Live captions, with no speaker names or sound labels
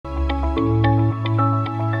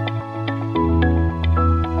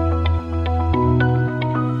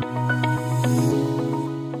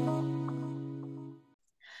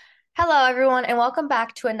welcome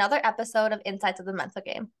back to another episode of Insights of the Mental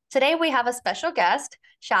Game. Today we have a special guest,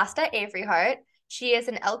 Shasta Averyhardt. She is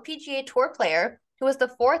an LPGA Tour player who was the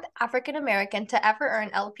fourth African American to ever earn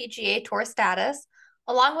LPGA Tour status.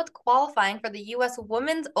 Along with qualifying for the U.S.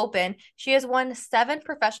 Women's Open, she has won 7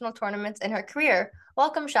 professional tournaments in her career.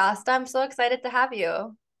 Welcome, Shasta. I'm so excited to have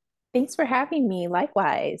you. Thanks for having me.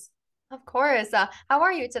 Likewise. Of course. How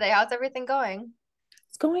are you today? How's everything going?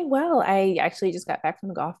 It's going well. I actually just got back from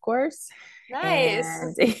the golf course. Nice.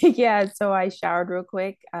 And yeah, so I showered real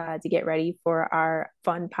quick to get ready for our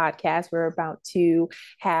fun podcast we're about to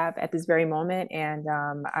have at this very moment. And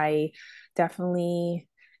I definitely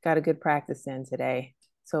got a good practice in today.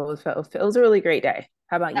 So it was a really great day.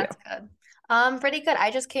 How about you? That's good. Pretty good.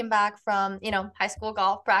 I just came back from, high school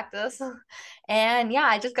golf practice. And yeah,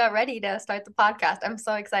 I just got ready to start the podcast. I'm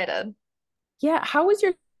so excited. Yeah, how was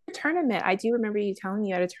your tournament? I do remember you telling me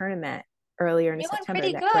you had a tournament earlier in It went September.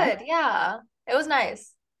 Is pretty that correct? good. Yeah. It was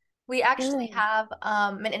nice. We actually Good. have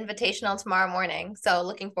an invitational tomorrow morning, so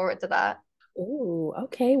looking forward to that. Oh,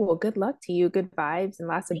 okay. Well, good luck to you. Good vibes and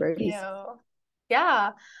lots of Thank birdies. you.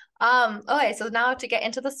 Yeah. Okay, so now to get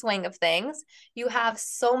into the swing of things, you have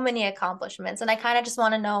so many accomplishments, and I kind of just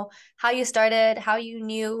want to know how you started, how you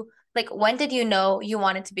knew, like when did you know you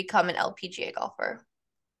wanted to become an LPGA golfer?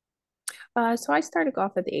 So I started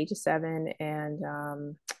golf at the age of 7,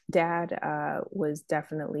 and dad was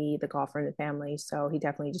definitely the golfer in the family. So he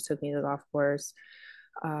definitely just took me to the golf course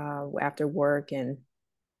after work, and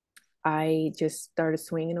I just started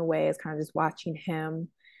swinging away. As kind of just watching him,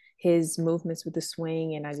 his movements with the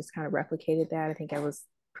swing, and I just kind of replicated that. I think that was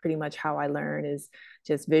pretty much how I learned is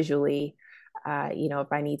just visually. If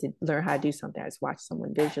I need to learn how to do something, I just watch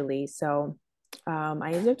someone visually. So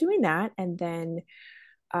I ended up doing that, and then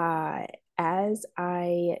uh, as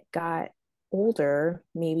I got older,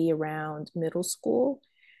 maybe around middle school,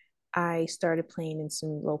 I started playing in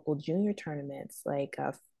some local junior tournaments like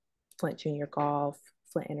Flint Junior Golf,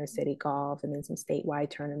 Flint Intercity Golf, and then some statewide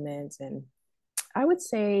tournaments. And I would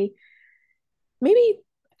say maybe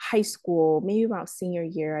high school, maybe about senior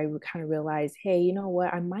year, I would kind of realize, hey, you know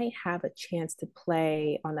what? I might have a chance to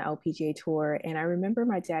play on the LPGA tour. And I remember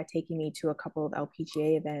my dad taking me to a couple of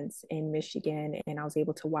LPGA events in Michigan, and I was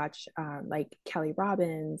able to watch like Kelly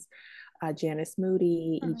Robbins, Janice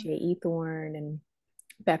Moody, Mhm. EJ Ethorn, and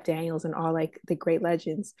Beth Daniels, and all like the great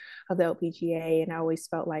legends of the LPGA. And I always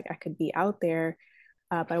felt like I could be out there,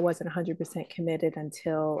 but I wasn't 100% committed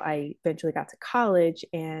until I eventually got to college.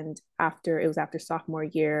 And after sophomore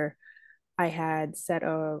year, I had set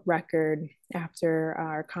a record after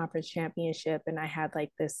our conference championship, and I had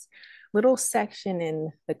like this little section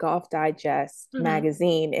in the Golf Digest Mhm.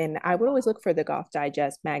 magazine. And I Oh, would always wow. look for the Golf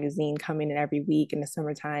Digest magazine coming in every week in the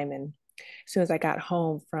summertime. And as soon as I got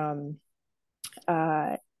home from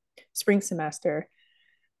uh, spring semester,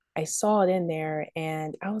 I saw it in there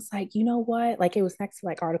and I was like, you know what? Like it was next to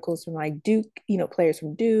like articles from like Duke, players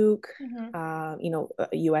from Duke, Mhm.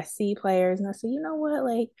 USC players. And I said, you know what?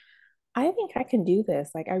 Like, I think I can do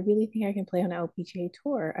this. Like, I really think I can play on the LPGA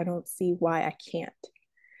tour. I don't see why I can't.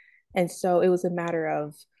 And so it was a matter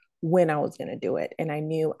of when I was going to do it. And I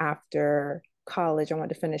knew after college, I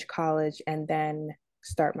wanted to finish college and then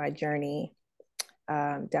start my journey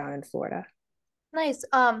down in Florida. Nice.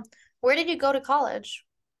 Where did you go to college?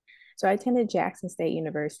 So I attended Jackson State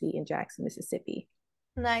University in Jackson, Mississippi.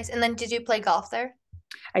 Nice. And then did you play golf there?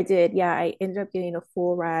 I did. Yeah, I ended up getting a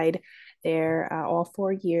full ride there all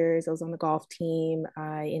 4 years. I was on the golf team.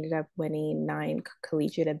 I ended up winning 9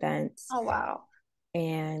 collegiate events. Oh, wow.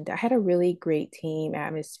 And I had a really great team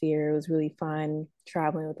atmosphere. It was really fun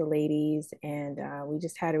traveling with the ladies, and we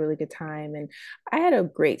just had a really good time. And I had a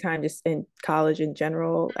great time just in college in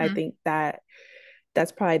general. I Mhm. think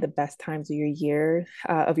that's probably the best times of your year,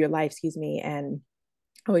 of your life, excuse me. And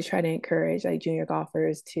I always try to encourage like junior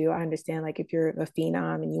golfers to, I understand like if you're a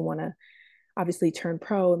phenom and you want to obviously turn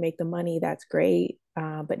pro and make the money, that's great.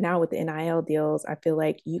 But now with the NIL deals, I feel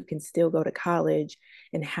like you can still go to college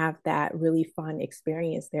and have that really fun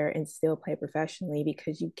experience there and still play professionally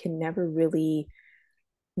because you can never really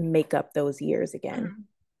make up those years again. Mhm.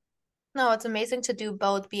 No, it's amazing to do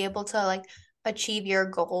both, be able to like achieve your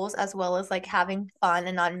goals as well as like having fun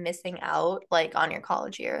and not missing out like on your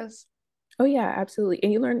college years. Oh yeah, absolutely.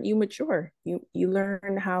 And you mature. You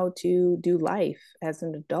learn how to do life as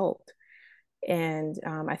an adult. And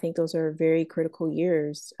I think those are very critical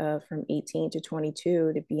years from 18 to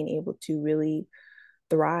 22 to being able to really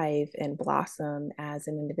thrive and blossom as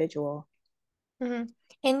an individual. Hmm.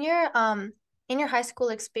 In your high school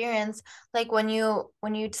experience, like when you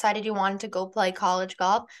decided you wanted to go play college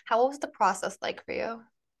golf, how was the process like for you?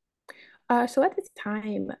 So at this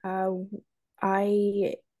time,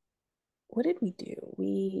 I what did we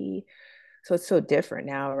do? So it's so different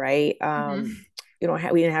now, right? Hmm. We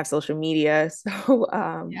didn't have social media, so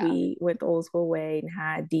Yeah. we went the old school way and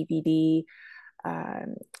had DVD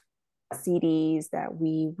um, CDs that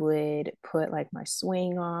we would put like my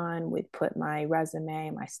swing on, would put my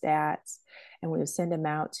resume, my stats, and we would send them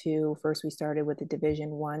out to. First, we started with the Division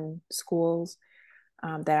 1 schools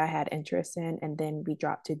that I had interest in, and then we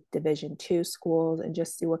dropped to Division 2 schools and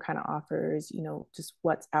just see what kind of offers, just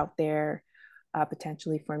what's out there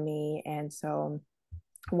potentially for me. And so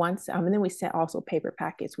once, and then we sent also paper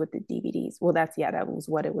packets with the DVDs. Well, that was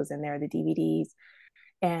what it was in there, the DVDs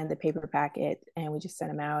and the paper packet, and we just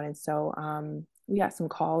sent them out. And so we got some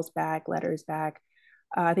calls back, letters back.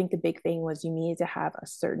 I think the big thing was you needed to have a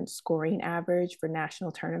certain scoring average for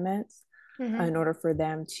national tournaments Hmm. in order for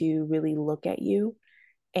them to really look at you.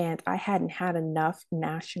 And I hadn't had enough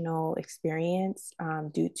national experience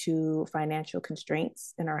due to financial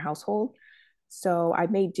constraints in our household. So I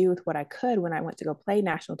made do with what I could when I went to go play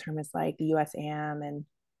national tournaments like the USAM. And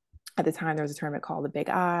at the time, there was a tournament called the Big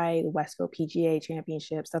I, the Westville PGA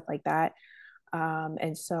Championship, stuff like that.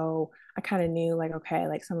 And so I kind of knew like, okay,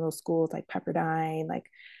 like some of those schools like Pepperdine, like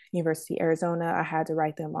University of Arizona, I had to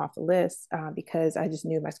write them off the list because I just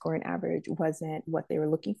knew my scoring average wasn't what they were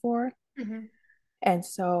looking for. Hmm. And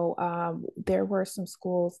so there were some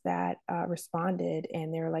schools that responded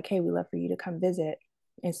and they were like, hey, we'd love for you to come visit.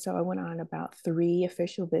 And so I went on about 3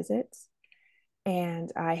 official visits.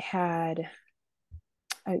 And I had,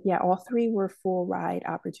 yeah, all 3 were full ride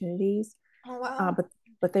opportunities, Oh, uh, wow. but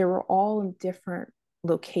but they were all in different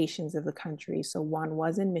locations of the country. So one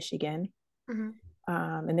was in Michigan, Hmm.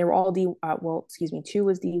 and they were all well, excuse me, 2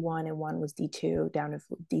 was D1 and 1 was D2.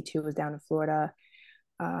 D2 was down in Florida,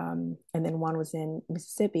 and then 1 was in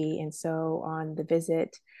Mississippi. And so on the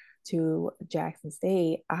visit to Jackson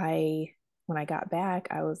State, when I got back,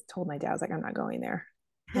 I was told my dad, I was like, I'm not going there.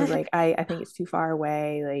 I was like, I think it's too far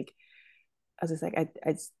away. Like, I was just like,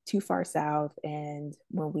 it's too far south. And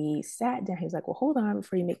when we sat down, he was like, well, hold on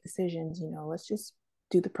before you make decisions. Let's just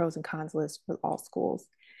do the pros and cons list for all schools.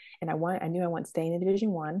 And I knew I wanted to stay in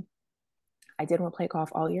Division 1. I did want to play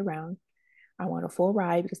golf all year round. I wanted a full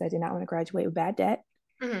ride because I did not want to graduate with bad debt.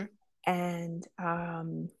 Hmm. And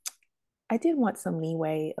I did want some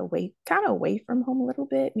leeway away, kind of away from home a little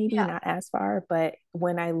bit, maybe Yeah. not as far. But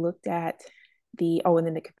when I looked at and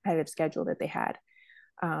then the competitive schedule that they had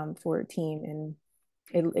for a team,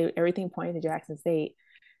 and everything pointed to Jackson State.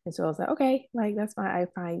 And so I was like, okay, like that's fine. I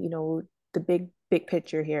find, the big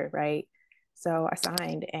picture here, right? So I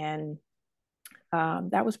signed, and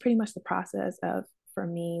that was pretty much the process of for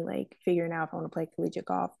me, like figuring out if I want to play collegiate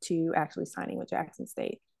golf to actually signing with Jackson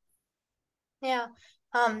State. Yeah.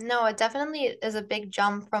 No, it definitely is a big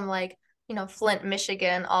jump from like, Flint,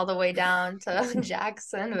 Michigan, all the way down to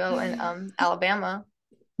Jacksonville in Alabama.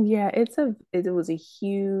 Yeah, it was a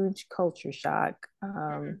huge culture shock.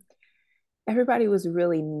 Mhm. Everybody was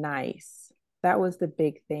really nice. That was the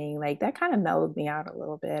big thing. Like that kind of mellowed me out a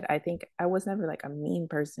little bit. I think I was never like a mean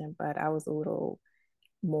person, but I was a little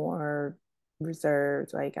more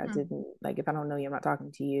reserved. Like I Mhm. didn't like if I don't know you, I'm not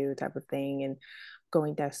talking to you type of thing. And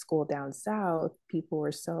going to school down south, people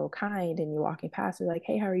were so kind and you're walking past, they're like,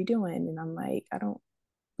 hey, how are you doing? And I'm like, I don't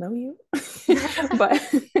know you. but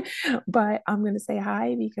but I'm gonna say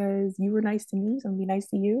hi because you were nice to me, so I'm gonna be nice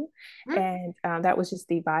to you. Mhm. And that was just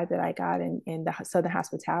the vibe that I got, and the Southern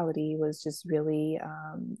hospitality was just really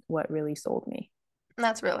what really sold me.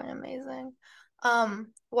 That's really amazing.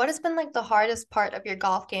 What has been like the hardest part of your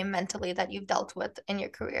golf game mentally that you've dealt with in your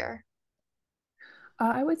career?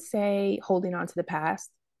 I would say holding on to the past,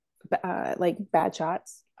 like bad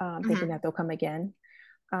shots, thinking Hmm. that they'll come again,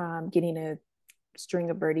 getting a string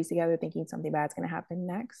of birdies together, thinking something bad's going to happen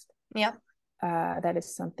next. Yeah. That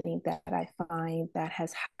is something that I find that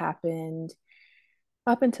has happened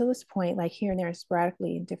up until this point, like here and there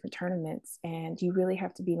sporadically in different tournaments. And you really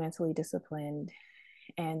have to be mentally disciplined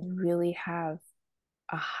and really have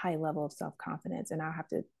a high level of self confidence. And I have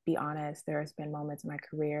to be honest, there has been moments in my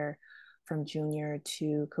career from junior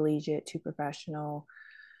to collegiate to professional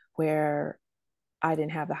where I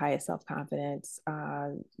didn't have the highest self confidence.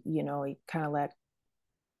 You kind of let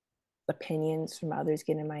opinions from others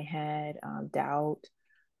get in my head, doubt,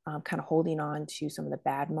 kind of holding on to some of the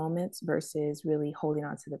bad moments versus really holding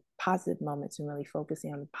on to the positive moments and really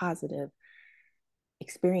focusing on the positive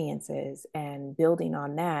experiences and building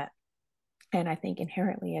on that. And I think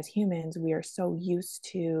inherently as humans, we are so used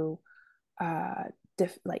to uh,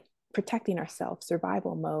 like protecting ourselves,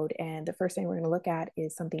 survival mode. And the first thing we're going to look at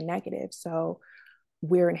is something negative. So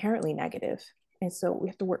we're inherently negative. And so we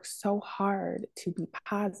have to work so hard to be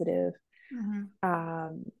positive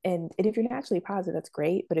Mm-hmm. And if you're naturally positive, that's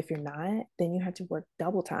great. But if you're not, then you have to work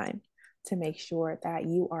double time to make sure that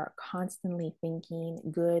you are constantly thinking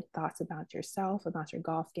good thoughts about yourself, about your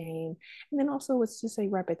golf game. And then also, it's just a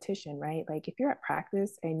repetition, right? Like if you're at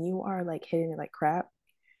practice and you are like hitting it like crap,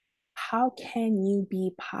 how can you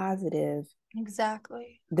be positive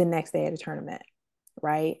Exactly. the next day at a tournament,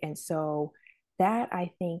 right? And so that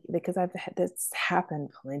I think, because I've had this happen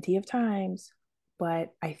plenty of times, but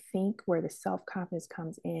I think where the self confidence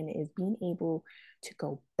comes in is being able to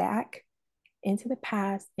go back into the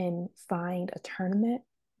past and find a tournament,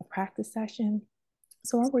 a practice session,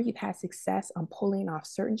 somewhere where you've had success on pulling off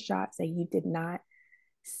certain shots that you did not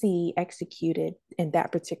see executed in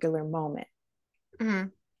that particular moment. Mm-hmm.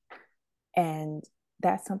 And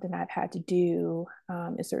that's something I've had to do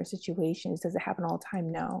in certain situations. Does it happen all the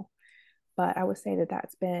time? No. But I would say that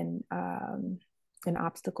that's been an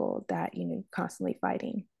obstacle that, constantly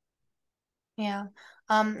fighting. Yeah.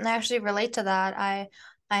 I actually relate to that. I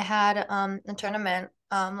had a tournament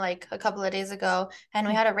like a couple of days ago, and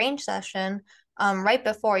we had a range session right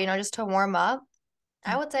before, just to warm up.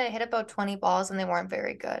 I would say I hit about 20 balls and they weren't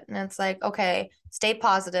very good. And it's like, okay, stay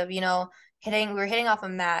positive, we were hitting off a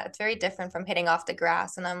mat. It's very different from hitting off the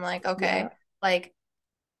grass. And I'm like, okay, Yeah, like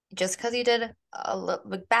just because you did a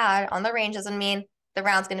little bad on the range doesn't mean the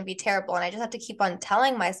round's going to be terrible. And I just have to keep on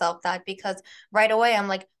telling myself that because right away I'm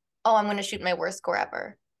like, oh, I'm going to shoot my worst score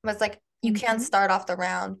ever. But it's like, you can't mm-hmm. start off the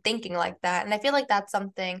round thinking like that. And I feel like that's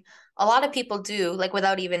something a lot of people do, like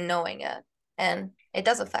without even knowing it. And it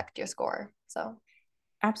does affect your score. So,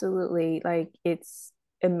 Absolutely. Like it's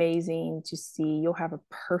amazing to see you'll have a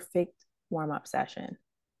perfect warm up session.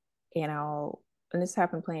 And and this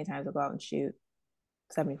happened plenty of times, I'll go out and shoot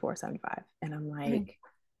 74, 75. And I'm mhm. like,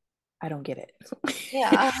 I don't get it.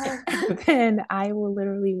 Yeah. And then I will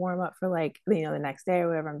literally warm up for like, the next day or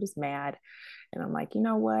whatever. I'm just mad. And I'm like, you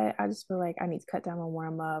know what? I just feel like I need to cut down my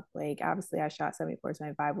warm up. Like, obviously, I shot 74,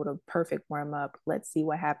 75 with a perfect warm up. Let's see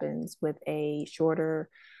what happens with a shorter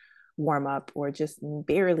warm up or just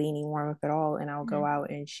barely any warm up at all. And I'll go Mhm. out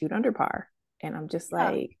and shoot under par. And I'm just Yeah.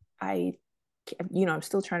 like, I'm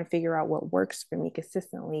still trying to figure out what works for me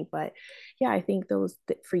consistently. But yeah, I think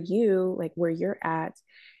for you, like where you're at,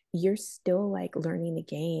 you're still like learning the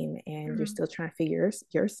game and you're Mhm. still trying to figure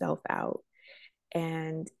yourself out.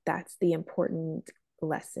 And that's the important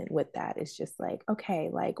lesson with that. It's just like, okay,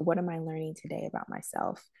 like what am I learning today about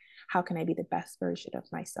myself? How can I be the best version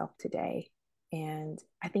of myself today? And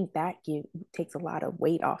I think that takes a lot of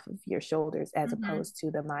weight off of your shoulders as Mhm. opposed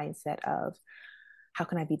to the mindset of how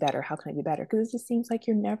can I be better? How can I be better? Because it just seems like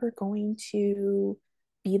you're never going to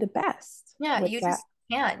be the best Yeah, with you that. just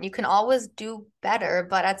can't. You can always do better,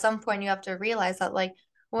 but at some point you have to realize that, like,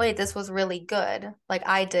 wait, this was really good. Like,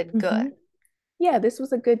 I did good. Mm-hmm. Yeah, this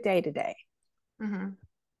was a good day today. Hmm.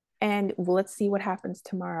 And let's see what happens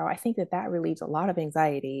tomorrow. I think that relieves a lot of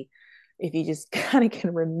anxiety if you just kind of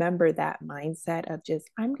can remember that mindset of just,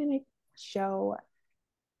 I'm going to show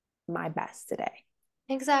my best today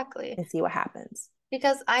Exactly. and see what happens.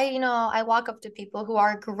 Because I walk up to people who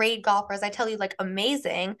are great golfers. I tell you, like,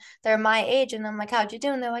 amazing. They're my age, and I'm like, how'd you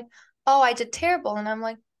do? And they're like, oh, I did terrible. And I'm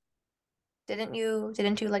like, didn't you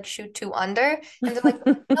like shoot two under? And they're like,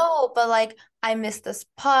 no, but like I missed this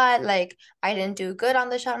putt, like I didn't do good on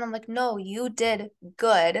the shot. And I'm like, no, you did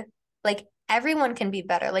good. Like everyone can be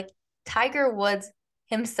better. Like Tiger Woods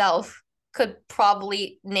himself could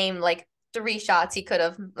probably name like three shots he could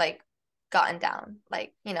have like gotten down,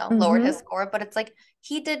 like, lowered his Mm-hmm. score. But it's like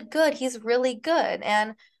he did good. He's really good.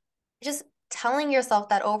 And just telling yourself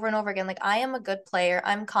that over and over again, like I am a good player,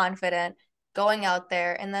 I'm confident, going out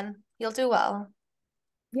there, and then you'll do well.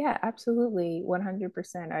 Yeah, absolutely.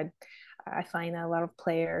 100%. I find that a lot of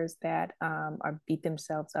players that are beat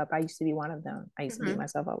themselves up. I used to be one of them. I used to beat Hmm.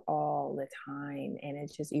 myself up all the time, and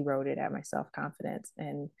it just eroded at my self confidence.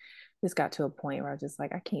 And this got to a point where I was just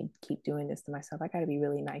like, I can't keep doing this to myself. I got to be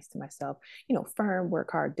really nice to myself. Firm,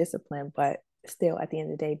 work hard, discipline, but still, at the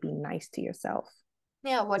end of the day, be nice to yourself.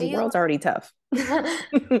 Yeah, what Because do the you world's already tough.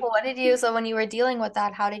 so when you were dealing with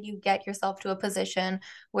that, how did you get yourself to a position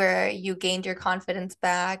where you gained your confidence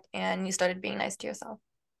back and you started being nice to yourself?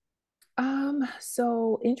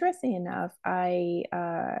 So interesting enough,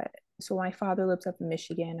 so my father lives up in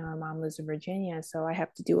Michigan and my mom lives in Virginia. So I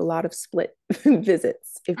have to do a lot of split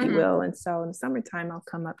visits, if you Hmm. will. And so in the summertime, I'll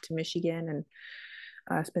come up to Michigan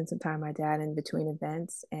and spend some time with my dad in between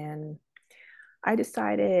events. And I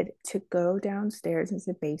decided to go downstairs into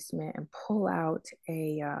the basement and pull out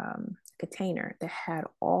a container that had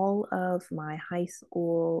all of my high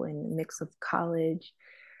school and mix of college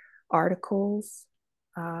articles,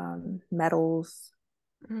 medals,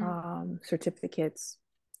 Mm. certificates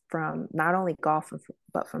from not only golf,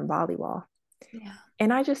 but from volleyball. Yeah.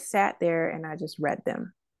 And I just sat there and I just read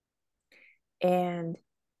them. And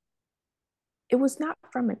it was not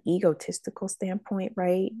from an egotistical standpoint,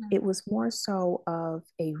 right? Mhm. It was more so of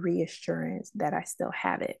a reassurance that I still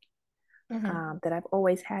have it, Mhm. that I've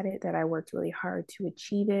always had it, that I worked really hard to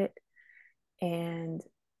achieve it. And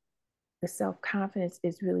the self confidence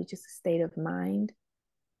is really just a state of mind.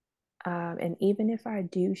 And even if I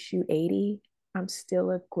do shoot 80, I'm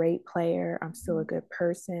still a great player. I'm still a good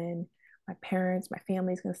person. My parents, my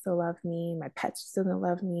family's gonna still love me. My pets are still gonna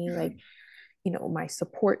love me. Like, my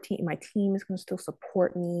support team, my team is gonna still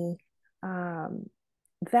support me. Um,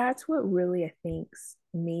 that's what really I think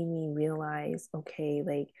made me realize, okay,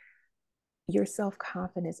 like your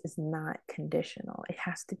self-confidence is not conditional. It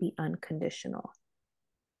has to be unconditional.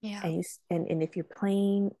 Yeah. And if you're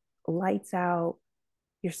playing lights out,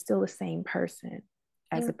 you're still the same person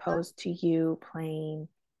as Exactly. opposed to you playing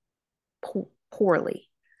poorly.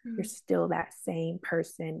 You're Mhm. still that same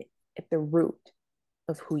person at the root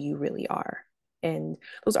of who you really are. And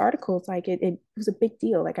those articles, like it was a big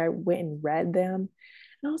deal. Like I went and read them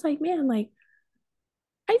and I was like, man, like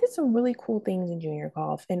I did some really cool things in junior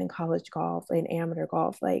golf and in college golf and amateur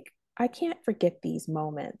golf. Like I can't forget these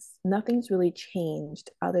moments. Nothing's really changed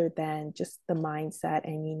other than just the mindset.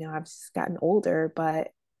 And, I've just gotten older,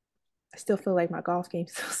 but I still feel like my golf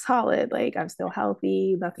game's still solid. Like I'm still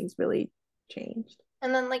healthy. Nothing's really changed.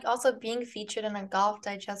 And then like also being featured in a Golf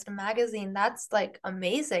Digest magazine, that's like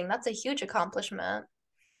amazing. That's a huge accomplishment.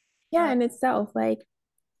 Yeah, Uh, in itself, like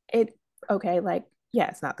it, okay, like, yeah,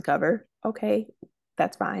 it's not the cover. Okay,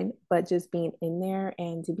 that's fine. But just being in there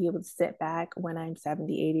and to be able to sit back when I'm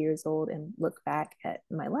 70, 80 years old and look back at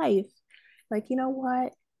my life, like, you know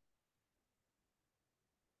what?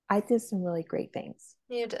 I did some really great things.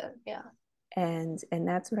 you did, yeah. And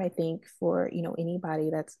that's what I think for anybody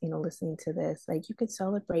that's listening to this, like you could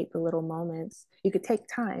celebrate the little moments. You could take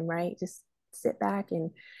time, right? Just sit back,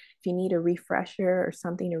 and if you need a refresher or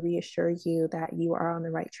something to reassure you that you are on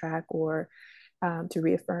the right track, or to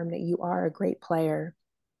reaffirm that you are a great player,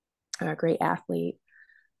 a great athlete,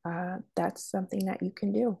 that's something that you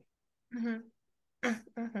can do. Hmm.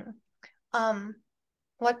 Hmm. Um,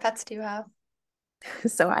 what pets do you have?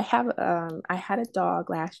 So I had a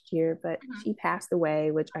dog last year, but Mhm. she passed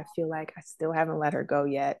away, which I feel like I still haven't let her go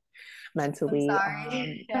yet I'm mentally.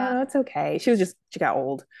 sorry. No, Yeah. no, it's okay. She got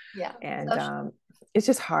old, Yeah. and So it's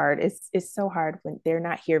just hard. It's so hard when they're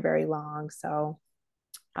not here very long. So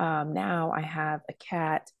now I have a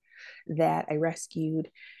cat that I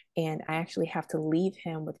rescued, and I actually have to leave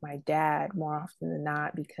him with my dad more often than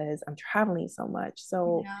not because I'm traveling so much.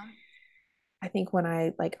 So yeah. I think when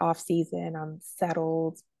I like off season, I'm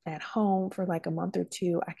settled at home for like a month or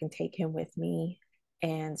two, I can take him with me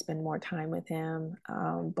and spend more time with him.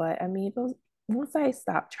 But I mean, once I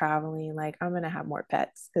stop traveling, like I'm gonna have more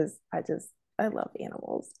pets because I love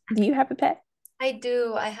animals. Do you have a pet? I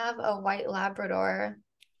do. I have a white Labrador.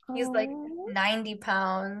 He's like Oh, 90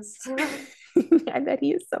 pounds. I bet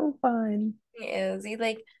he is so fun. He is. He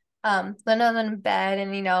like then I'm in bed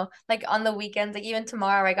and like on the weekends, like even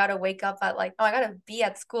tomorrow I gotta wake up at like, oh, I gotta be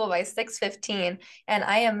at school by 6:15. And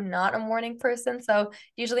I am not a morning person. So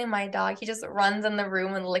usually my dog, he just runs in the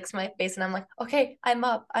room and licks my face and I'm like, okay, I'm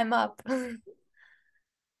up, I'm up. That's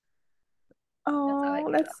how I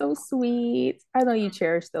Oh, get that's up. so sweet. I know you Mhm.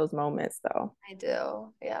 cherish those moments though. I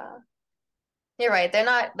do. Yeah. You're right. They're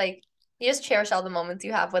not like you just cherish all the moments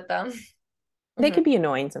you have with them. They Hmm. can be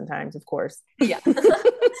annoying sometimes, of course. Yeah,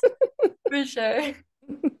 for sure.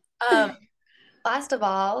 Um, Last of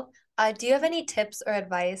all, do you have any tips or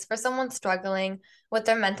advice for someone struggling with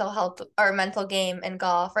their mental health or mental game in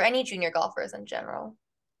golf or any junior golfers in general?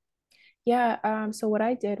 Yeah, so what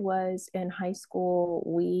I did was in high school,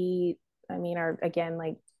 I mean, our again,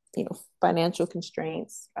 like, financial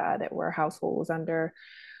constraints that our household was under.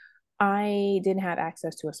 I didn't have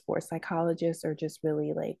access to a sports psychologist or just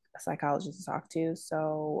really like a psychologist to talk to.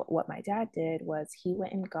 So what my dad did was he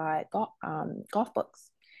went and got golf books,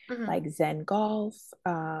 Hmm. like Zen Golf,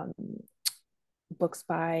 books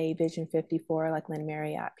by Vision 54, like Lynn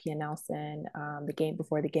Marriott, Pia Nelson, The Game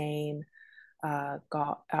Before the Game, Bob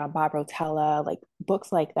Rotella, like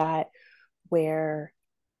books like that, where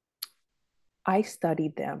I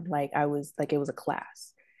studied them like I was like it was a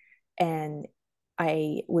class. And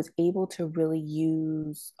I was able to really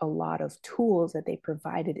use a lot of tools that they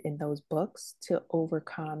provided in those books to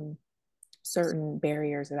overcome certain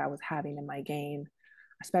barriers that I was having in my game,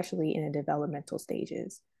 especially in the developmental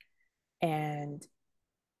stages. And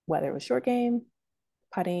whether it was short game,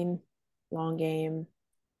 putting, long game,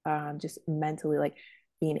 just mentally, like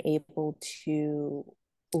being able to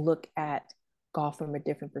look at golf from a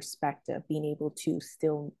different perspective, being able to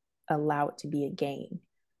still allow it to be a game,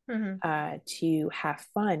 Mm-hmm. to have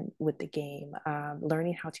fun with the game,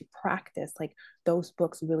 learning how to practice. Like those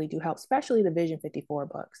books really do help, especially the Vision 54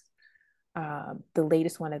 books. The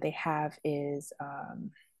latest one that they have is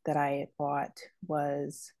that I had bought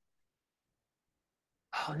was,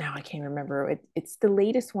 oh, now I can't remember. It's the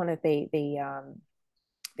latest one that they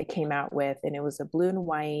came out with, and it was a blue and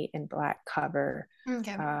white and black cover.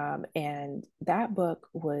 Okay. And that book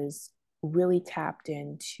was really tapped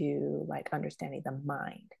into like understanding the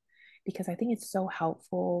mind, because I think it's so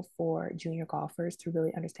helpful for junior golfers to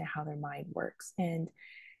really understand how their mind works. And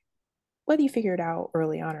whether you figure it out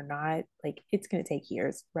early on or not, like it's going to take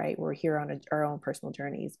years, right? We're here on our own personal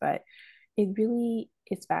journeys, but it really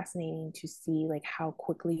is fascinating to see like how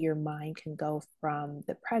quickly your mind can go from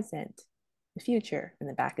the present, the future, and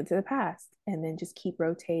then back into the past, and then just keep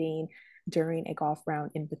rotating during a golf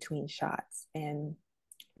round in between shots. And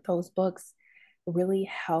those books really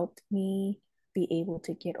helped me be able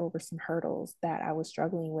to get over some hurdles that I was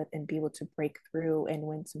struggling with and be able to break through and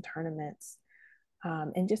win some tournaments.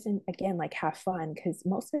 And just again, like have fun, because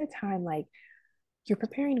most of the time, like you're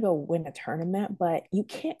preparing to go win a tournament, but you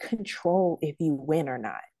can't control if you win or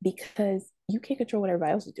not, because you can't control what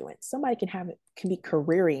everybody else is doing. Somebody can be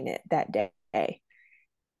careering it that day.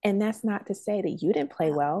 And that's not to say that you didn't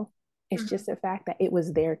play well. It's Mm-hmm. just the fact that it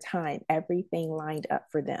was their time. Everything lined up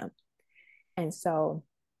for them. And so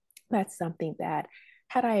that's something that,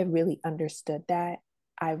 had I really understood that,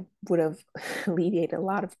 I would have alleviated a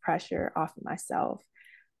lot of pressure off of myself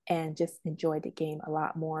and just enjoyed the game a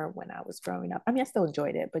lot more when I was growing up. I mean, I still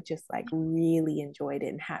enjoyed it, but just like really enjoyed it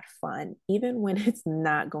and had fun, even when it's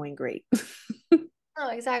not going great. No,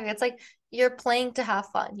 exactly. It's like you're playing to have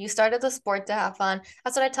fun. You started the sport to have fun.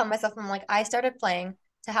 That's what I tell myself. I'm like, I started playing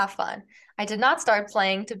to have fun. I did not start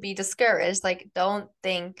playing to be discouraged. Like, don't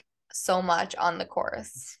think so much on the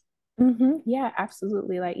course. Yeah,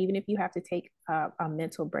 absolutely. Like even if you have to take a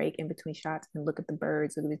mental break in between shots and look at the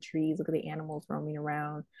birds, look at the trees, look at the animals roaming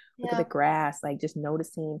around, look at the Yeah. grass, like just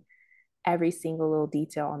noticing every single little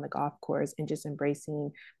detail on the golf course and just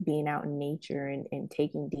embracing being out in nature and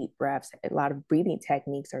taking deep breaths. A lot of breathing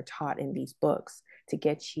techniques are taught in these books to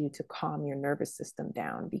get you to calm your nervous system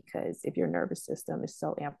down, because if your nervous system is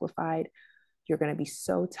so amplified, you're going to be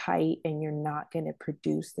so tight and you're not going to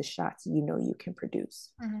produce the shots you know you can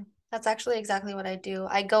produce. Mhm. That's actually exactly what I do.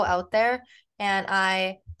 I go out there and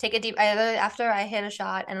I take a deep, after I hit a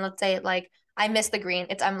shot and let's say like I miss the green,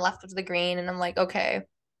 I'm left of the green and I'm like, okay,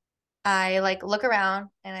 I like look around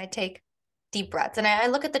and I take deep breaths and I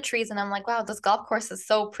look at the trees and I'm like, wow, this golf course is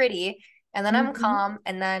so pretty. And then I'm Mm-hmm. calm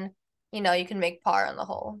and then, you can make par on the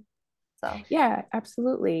hole. So, Yeah,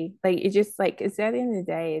 absolutely. Like it just like it's at the end of the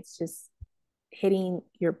day, it's just hitting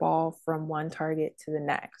your ball from one target to the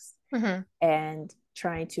next mhm. and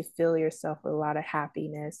trying to fill yourself with a lot of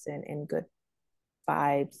happiness and good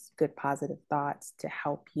vibes, good positive thoughts to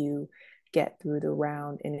help you get through the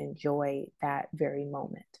round and enjoy that very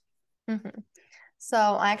moment. Mhm. So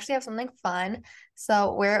I actually have something fun.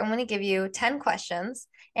 I'm going to give you 10 questions,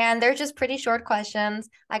 and they're just pretty short questions.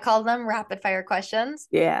 I call them rapid fire questions,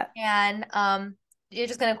 Yeah. and you're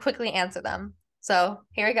just going to quickly answer them. So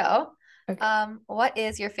here we go. Okay. What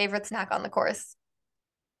is your favorite snack on the course?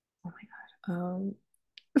 Oh my God.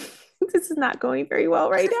 This is not going very well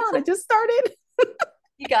right now. And I just started.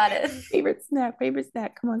 You got it. Favorite snack, favorite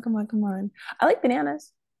snack. Come on, come on, come on. I like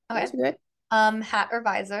bananas. Okay. Bananas are good. Hat or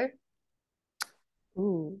visor?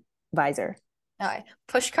 Ooh, visor, Okay.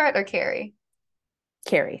 Push cart or carry?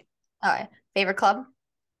 carry, Okay. Favorite club?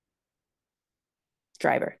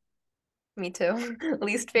 driver. Me too.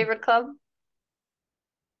 Least favorite club?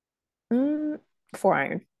 Mm, 4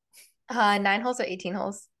 iron, 9 holes or 18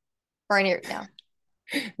 holes? Or in your, yeah.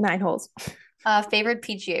 9 holes. Favorite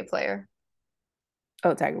PGA player?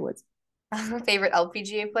 Oh, Tiger Woods. Favorite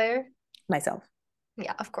LPGA player? Myself.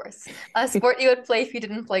 Yeah, of course. A sport you would play if you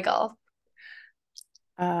didn't play golf.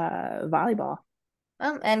 Volleyball.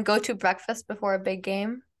 And go to breakfast before a big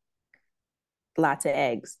game. Lots of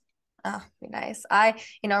eggs. Oh, be nice.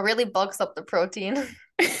 Really bulks up the protein.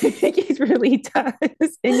 It really does.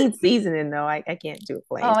 It needs seasoning though. I can't do it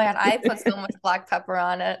Oh plain. my God, I put so much black pepper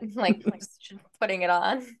on it. Like just putting it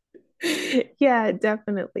on. Yeah,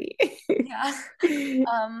 definitely. Yeah.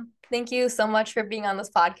 Thank you so much for being on this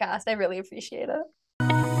podcast. I really appreciate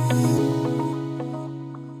it.